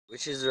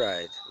Which is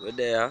right. We're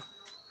there.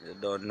 You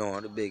don't know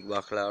the big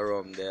buckle of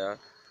rum there.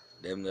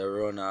 Them they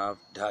run off,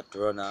 that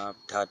run off,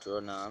 that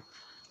run off.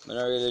 I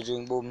don't really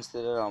drink boom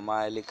still, you know.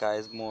 My liquor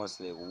is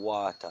mostly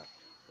water.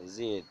 You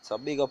see it? So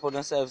big up on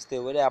yourself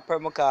still. We're there,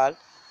 permacal.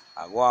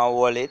 I go and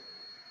hold it.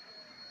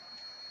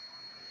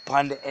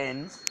 Pon the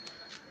ends.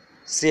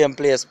 Same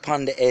place,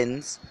 pon the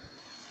ends.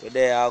 We're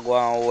there, I go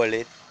and hold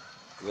it.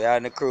 We are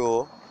on the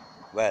crew.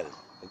 Well,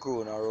 the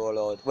crew now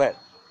roll out. Well,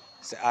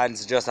 the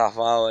hands just off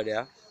out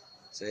there.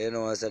 So you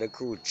know, so the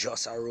crew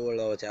just a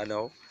roll out, you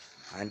know.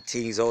 And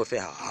things out for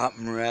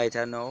happen right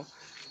you know.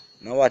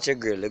 Now watch your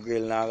grill, the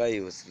grill now gonna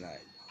use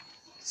tonight.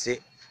 See,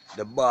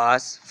 the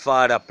boss,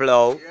 Father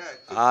Plow,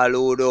 all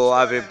who do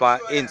have it on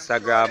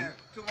Instagram.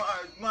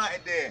 Tomorrow's my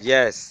day.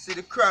 Yes. See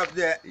the crab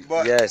there,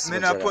 but yes, me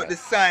not put the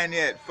sign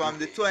yet from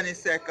the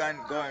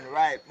 22nd going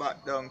right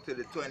back down to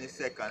the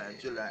 22nd of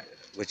July.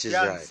 Which is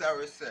Jan right.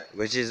 Sorry, sir.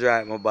 Which is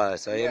right, my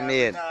boss. So you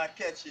mean? We not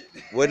catch it.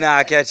 We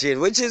not catch it,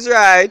 which is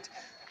right.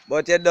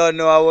 But you don't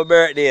know our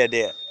birthday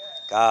there.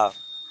 Cause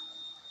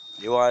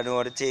you wanna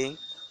know the thing?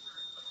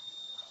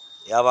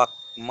 You have a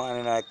man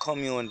in our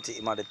community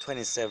him on the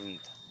 27th.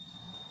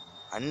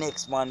 And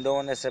next man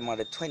down there say him on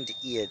the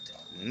 28th.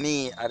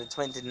 Me at the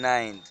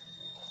 29th.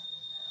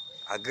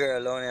 A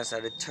girl down there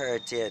say the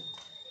 30th.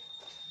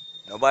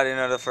 Nobody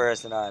know the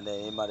first and then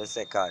him at the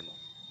second.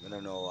 I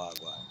don't know what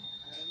go on.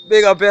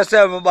 Big up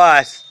yourself, my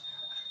boss.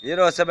 You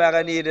know somebody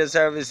gonna need the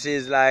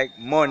services like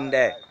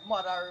Monday.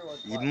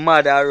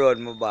 Mother Road,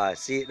 my boss.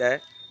 See it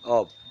there?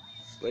 Up.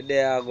 Where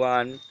they are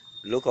going,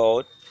 look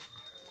out.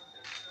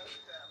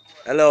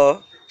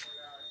 Hello?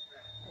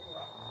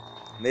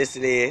 Miss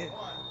Lee.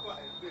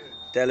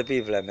 Tell the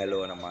people I'm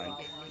alone, man.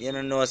 You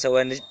don't know, so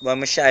when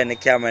I shine the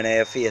camera in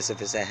your face, if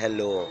you say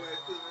hello,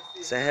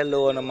 say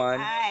hello, man.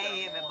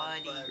 Hi,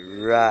 everybody.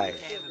 Right.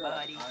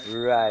 Everybody.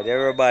 Right.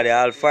 Everybody,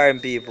 all foreign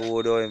people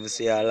who don't even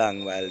see a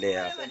long while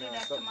there.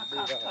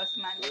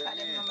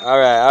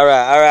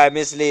 Alright,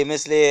 Miss Lee,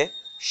 Miss Lee.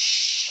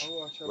 Shh.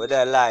 We're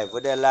there live,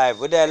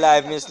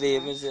 Miss Lee.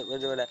 We're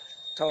doing that.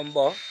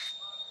 Tombo.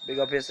 Big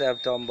up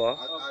yourself, Tombo.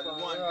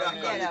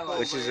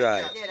 Which is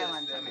right.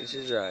 Which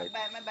is right.